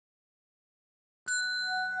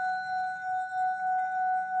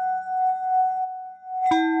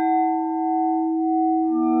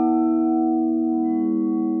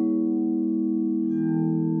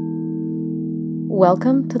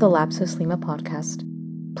Welcome to the Lapsus Lima podcast.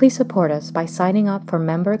 Please support us by signing up for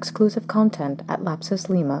member-exclusive content at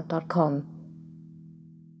lapsuslima.com.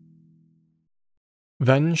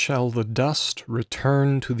 Then shall the dust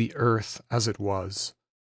return to the earth as it was,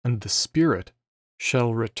 and the spirit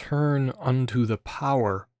shall return unto the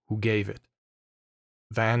power who gave it.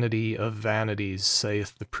 Vanity of vanities,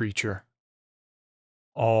 saith the preacher.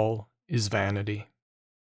 All is vanity.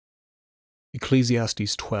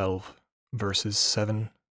 Ecclesiastes 12, verses 7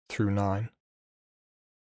 through 9.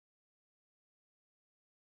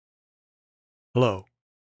 Hello,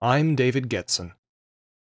 I'm David Getson.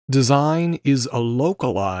 Design is a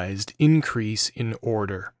localized increase in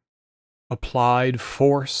order, applied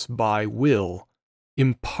force by will,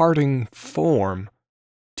 imparting form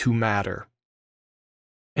to matter.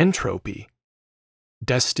 Entropy,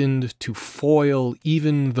 destined to foil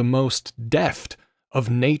even the most deft of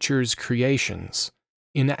nature's creations,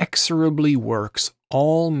 inexorably works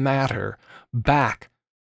all matter back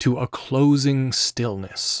to a closing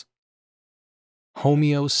stillness.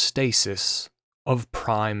 Homeostasis of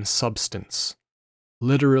prime substance,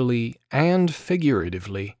 literally and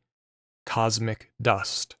figuratively, cosmic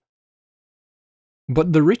dust.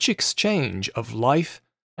 But the rich exchange of life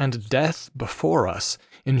and death before us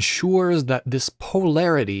ensures that this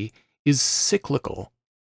polarity is cyclical,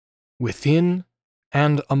 within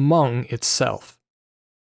and among itself.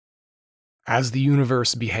 As the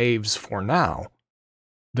universe behaves for now,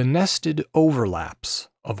 the nested overlaps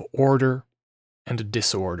of order and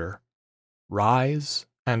disorder, rise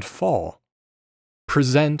and fall,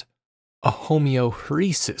 present a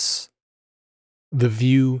homeohresis, the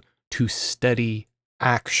view to steady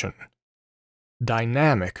action,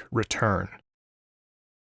 dynamic return.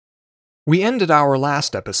 We ended our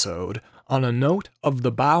last episode on a note of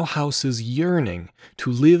the Bauhaus's yearning to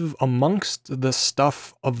live amongst the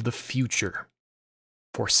stuff of the future.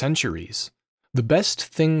 For centuries, the best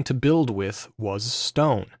thing to build with was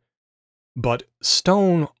stone. But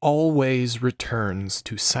stone always returns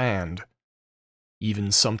to sand.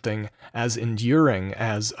 Even something as enduring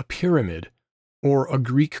as a pyramid or a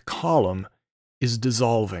Greek column is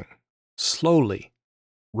dissolving, slowly,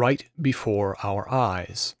 right before our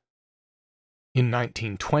eyes. In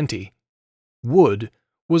 1920, wood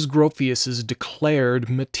was Gropius's declared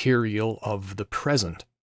material of the present.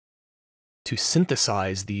 To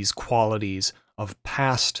synthesize these qualities of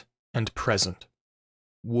past and present,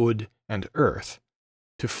 wood and earth,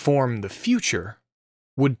 to form the future,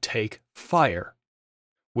 would take fire,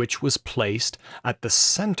 which was placed at the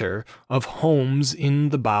center of homes in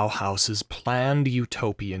the Bauhaus's planned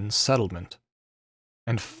utopian settlement.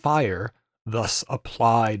 And fire, thus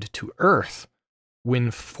applied to earth,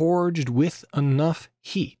 when forged with enough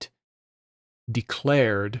heat,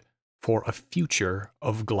 declared for a future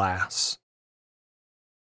of glass.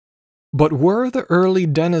 But were the early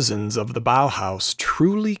denizens of the Bauhaus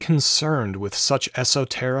truly concerned with such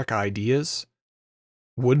esoteric ideas?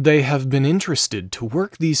 Would they have been interested to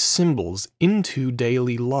work these symbols into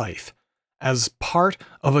daily life as part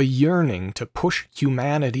of a yearning to push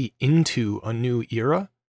humanity into a new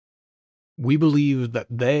era? We believe that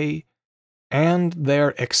they and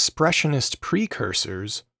their expressionist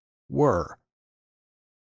precursors were.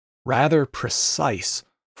 Rather precise,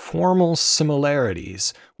 formal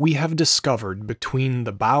similarities we have discovered between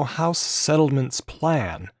the Bauhaus settlement's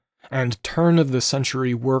plan and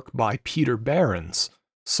turn-of-the-century work by Peter Behrens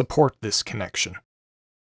support this connection.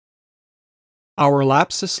 Our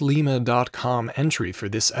lapsuslima.com entry for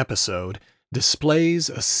this episode displays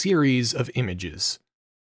a series of images.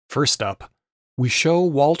 First up, we show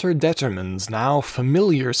Walter Detterman's now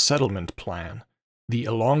familiar settlement plan, the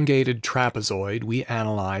elongated trapezoid we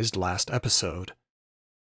analyzed last episode.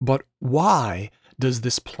 But why does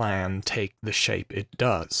this plan take the shape it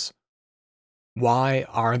does? Why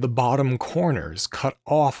are the bottom corners cut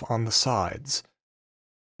off on the sides?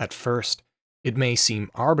 At first, it may seem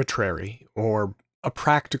arbitrary or a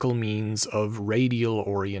practical means of radial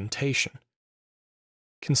orientation.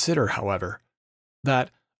 Consider, however, that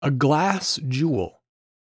a glass jewel,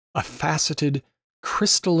 a faceted,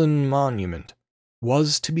 crystalline monument,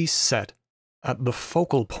 was to be set at the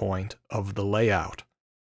focal point of the layout.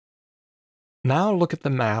 Now look at the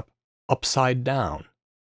map upside down,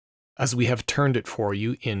 as we have turned it for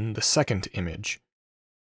you in the second image.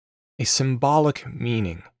 A symbolic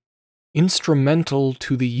meaning, instrumental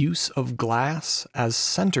to the use of glass as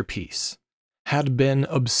centerpiece, had been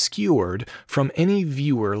obscured from any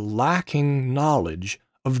viewer lacking knowledge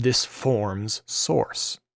of this form's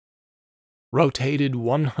source. Rotated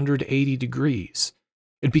 180 degrees,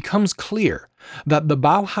 it becomes clear that the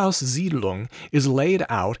Bauhaus Siedlung is laid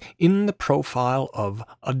out in the profile of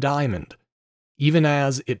a diamond, even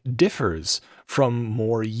as it differs from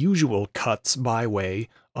more usual cuts by way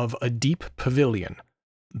of a deep pavilion,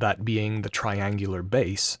 that being the triangular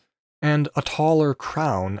base, and a taller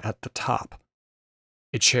crown at the top.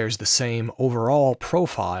 It shares the same overall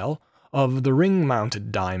profile of the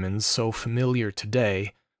ring-mounted diamonds so familiar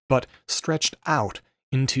today, but stretched out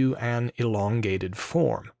into an elongated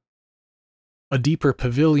form. A deeper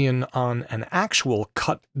pavilion on an actual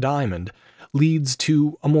cut diamond leads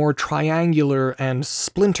to a more triangular and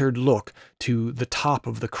splintered look to the top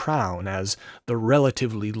of the crown, as the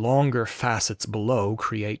relatively longer facets below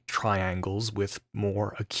create triangles with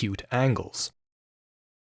more acute angles.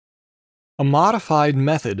 A modified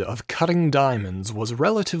method of cutting diamonds was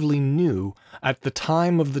relatively new at the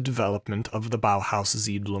time of the development of the Bauhaus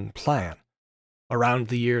Siedlung plan. Around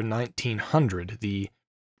the year 1900,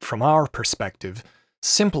 from our perspective,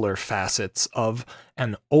 simpler facets of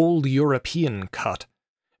an old European cut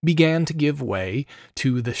began to give way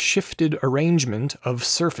to the shifted arrangement of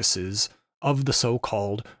surfaces of the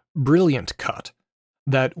so-called brilliant cut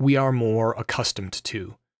that we are more accustomed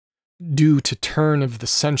to, due to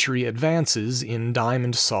turn-of-the-century advances in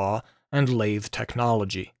diamond saw and lathe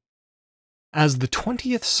technology. As the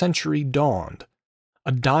 20th century dawned,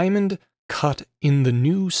 a diamond cut in the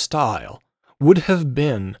new style would have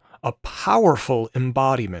been a powerful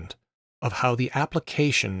embodiment of how the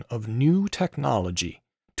application of new technology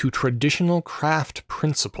to traditional craft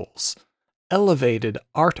principles elevated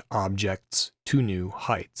art objects to new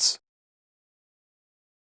heights.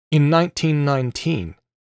 In 1919,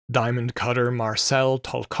 diamond cutter Marcel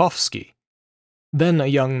Tolkowsky, then a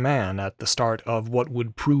young man at the start of what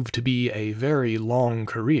would prove to be a very long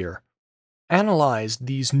career, analyzed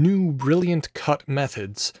these new brilliant cut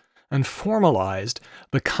methods and formalized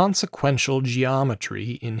the consequential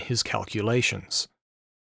geometry in his calculations.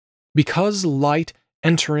 Because light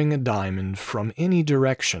entering a diamond from any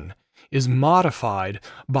direction is modified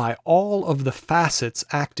by all of the facets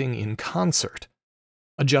acting in concert,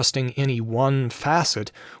 adjusting any one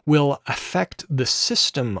facet will affect the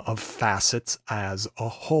system of facets as a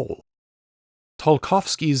whole.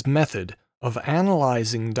 Tolkowsky's method of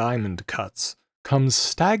analyzing diamond cuts comes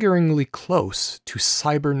staggeringly close to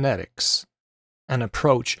cybernetics, an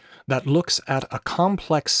approach that looks at a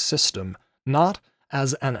complex system not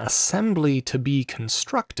as an assembly to be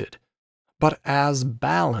constructed, but as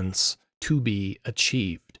balance to be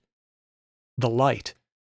achieved. The light,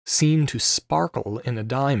 seen to sparkle in a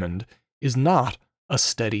diamond, is not a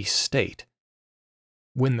steady state.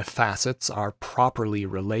 When the facets are properly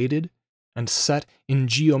related and set in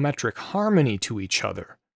geometric harmony to each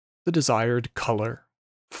other, the desired color,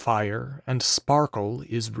 fire, and sparkle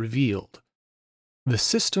is revealed. The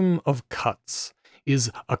system of cuts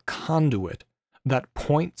is a conduit that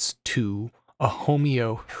points to a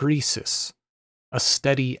homeohresis, a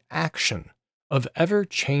steady action of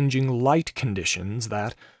ever-changing light conditions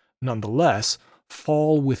that, nonetheless,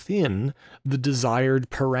 fall within the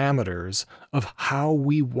desired parameters of how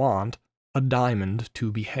we want a diamond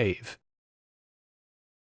to behave.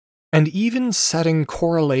 And even setting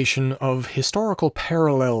correlation of historical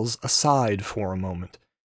parallels aside for a moment,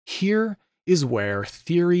 here is where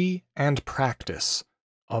theory and practice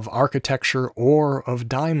of architecture or of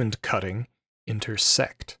diamond cutting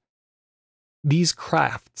intersect. These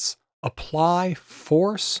crafts apply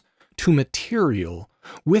force to material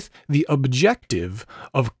with the objective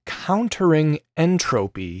of countering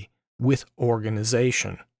entropy with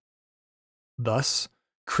organization, thus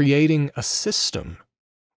creating a system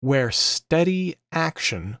where steady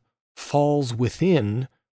action falls within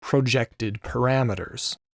projected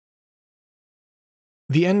parameters.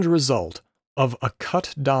 The end result of a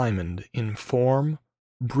cut diamond in form,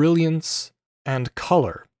 brilliance, and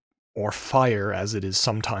color, or fire as it is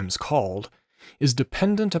sometimes called, is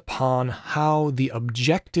dependent upon how the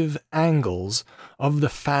objective angles of the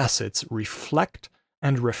facets reflect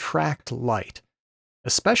and refract light,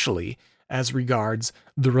 especially as regards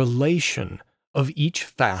the relation of each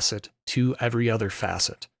facet to every other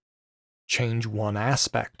facet. Change one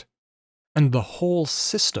aspect, and the whole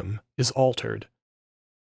system is altered.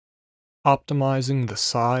 Optimizing the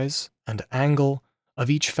size and angle of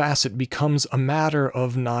each facet becomes a matter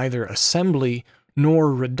of neither assembly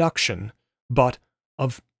nor reduction, but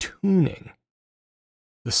of tuning.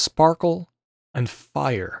 The sparkle and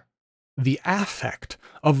fire, the affect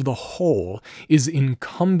of the whole, is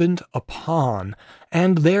incumbent upon,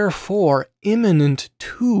 and therefore imminent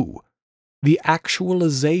to, the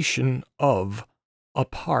actualization of a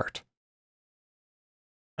part.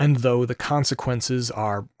 and though the consequences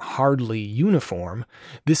are hardly uniform,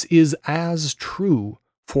 this is as true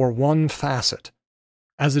for one facet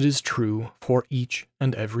as it is true for each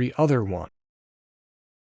and every other one.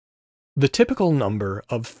 The typical number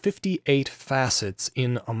of 58 facets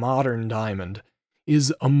in a modern diamond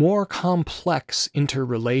is a more complex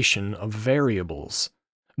interrelation of variables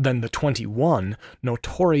than the 21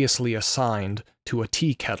 notoriously assigned to a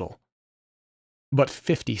tea kettle. But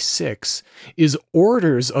 56 is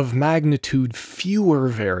orders of magnitude fewer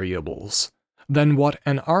variables than what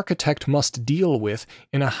an architect must deal with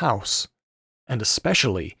in a house, and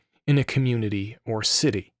especially in a community or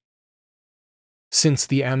city. Since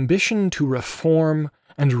the ambition to reform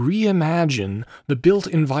and reimagine the built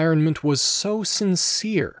environment was so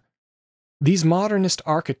sincere, these modernist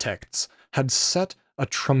architects had set a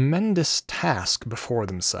tremendous task before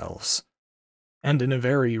themselves, and in a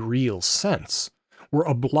very real sense, were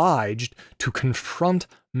obliged to confront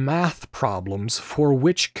math problems for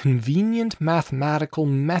which convenient mathematical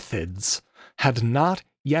methods had not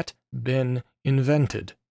yet been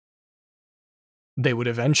invented. They would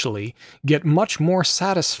eventually get much more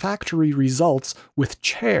satisfactory results with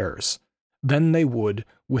chairs than they would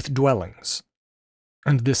with dwellings.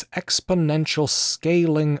 And this exponential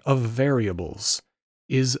scaling of variables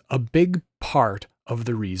is a big part of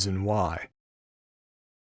the reason why.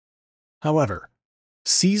 However,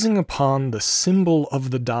 seizing upon the symbol of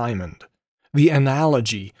the diamond, the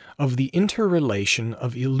analogy of the interrelation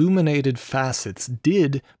of illuminated facets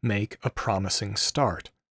did make a promising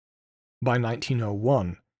start. By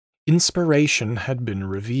 1901, inspiration had been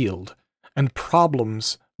revealed, and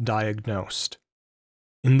problems diagnosed.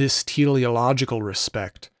 In this teleological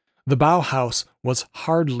respect, the Bauhaus was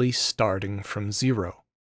hardly starting from zero.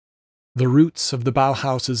 The roots of the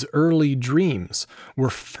Bauhaus's early dreams were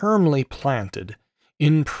firmly planted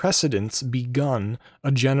in precedents begun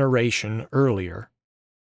a generation earlier.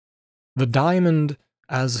 The diamond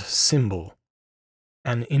as symbol,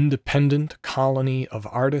 an independent colony of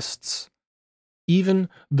artists, even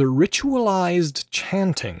the ritualized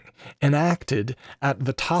chanting enacted at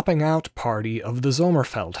the topping out party of the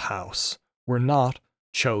Sommerfeld House were not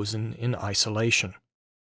chosen in isolation.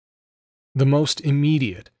 The most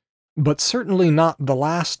immediate, but certainly not the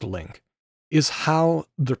last link, is how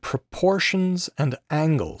the proportions and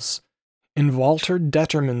angles in Walter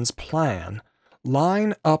Detterman's plan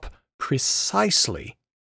line up precisely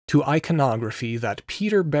to iconography that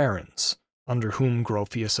Peter Behrens, under whom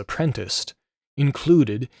Gropius apprenticed,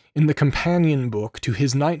 included in the companion book to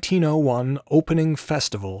his 1901 opening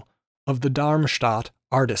festival of the Darmstadt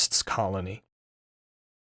Artists' Colony.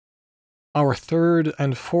 Our third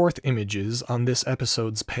and fourth images on this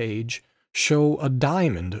episode's page show a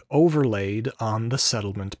diamond overlaid on the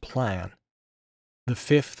settlement plan. The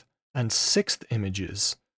fifth and sixth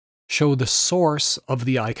images show the source of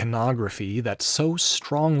the iconography that so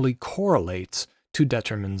strongly correlates to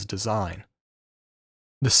Detterman's design.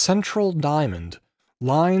 The central diamond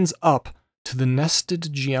lines up to the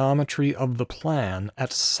nested geometry of the plan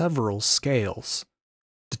at several scales,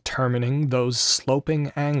 determining those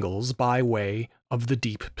sloping angles by way of the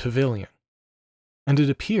deep pavilion. And it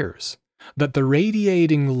appears that the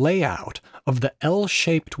radiating layout of the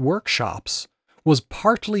L-shaped workshops was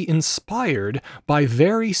partly inspired by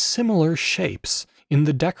very similar shapes in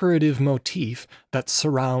the decorative motif that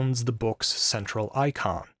surrounds the book's central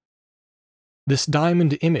icon. This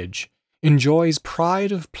diamond image enjoys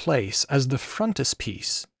pride of place as the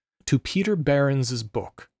frontispiece to Peter Behrens's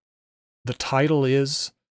book. The title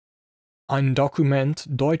is Ein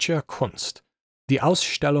Dokument deutscher Kunst, die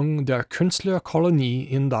Ausstellung der Künstlerkolonie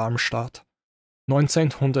in Darmstadt,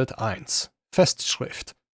 1901,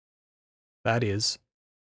 Festschrift. That is,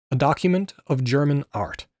 a document of German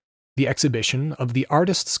art, the exhibition of the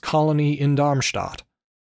Artists' Colony in Darmstadt,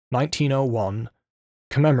 1901,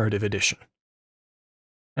 commemorative edition.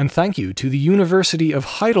 And thank you to the University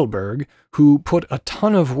of Heidelberg, who put a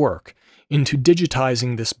ton of work into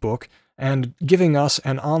digitizing this book and giving us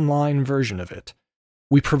an online version of it.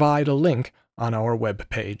 We provide a link on our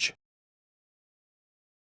webpage.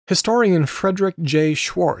 Historian Frederick J.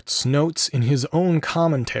 Schwartz notes in his own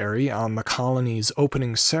commentary on the colony's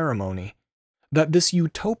opening ceremony that this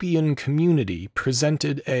utopian community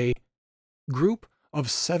presented a group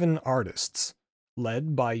of 7 artists,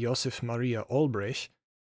 led by Josef Maria Olbrich,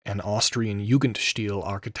 an Austrian Jugendstil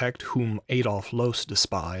architect whom Adolf Loos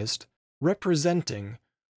despised, representing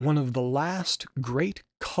one of the last great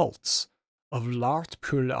cults of l'art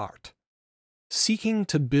pour l'art, seeking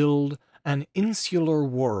to build an insular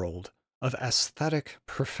world of aesthetic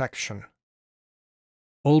perfection.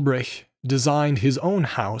 Ulbrich designed his own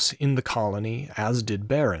house in the colony, as did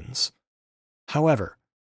Behrens. However,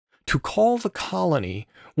 to call the colony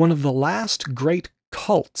one of the last great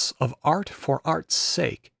cults of art for art's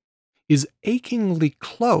sake is achingly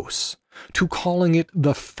close to calling it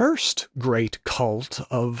the first great cult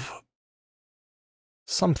of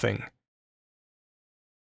something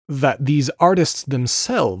that these artists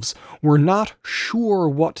themselves were not sure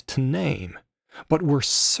what to name, but were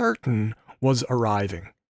certain was arriving,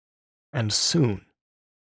 and soon.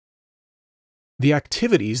 The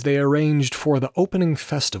activities they arranged for the opening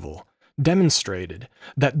festival demonstrated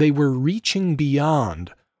that they were reaching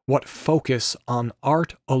beyond what focus on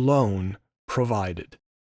art alone provided.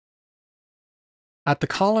 At the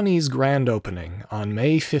colony's grand opening on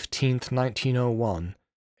May 15, 1901,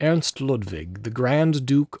 Ernst Ludwig, the Grand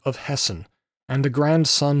Duke of Hessen and the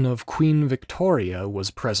grandson of Queen Victoria, was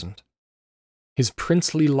present. His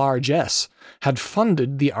princely largesse had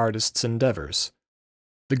funded the artist's endeavors.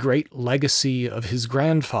 The great legacy of his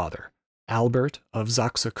grandfather, Albert of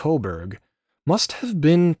Saxe-Coburg, must have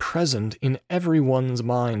been present in everyone's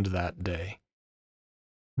mind that day.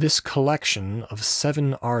 This collection of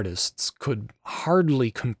 7 artists could hardly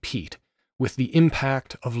compete with the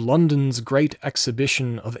impact of London's Great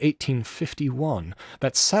Exhibition of 1851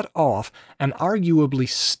 that set off an arguably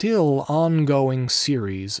still ongoing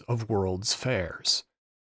series of World's Fairs.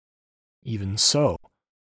 Even so,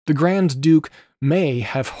 the Grand Duke may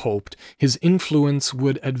have hoped his influence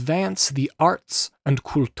would advance the arts and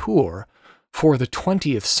Kultur for the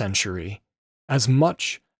 20th century as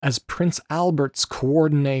much as Prince Albert's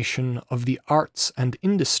coordination of the arts and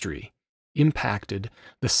industry impacted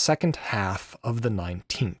the second half of the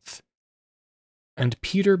 19th. And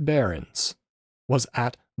Peter Behrens was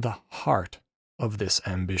at the heart of this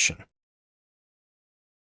ambition.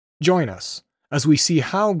 Join us as we see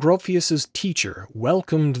how Gropius's teacher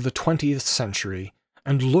welcomed the 20th century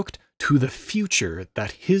and looked to the future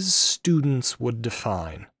that his students would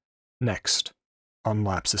define, next on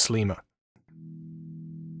Lapsus Lima.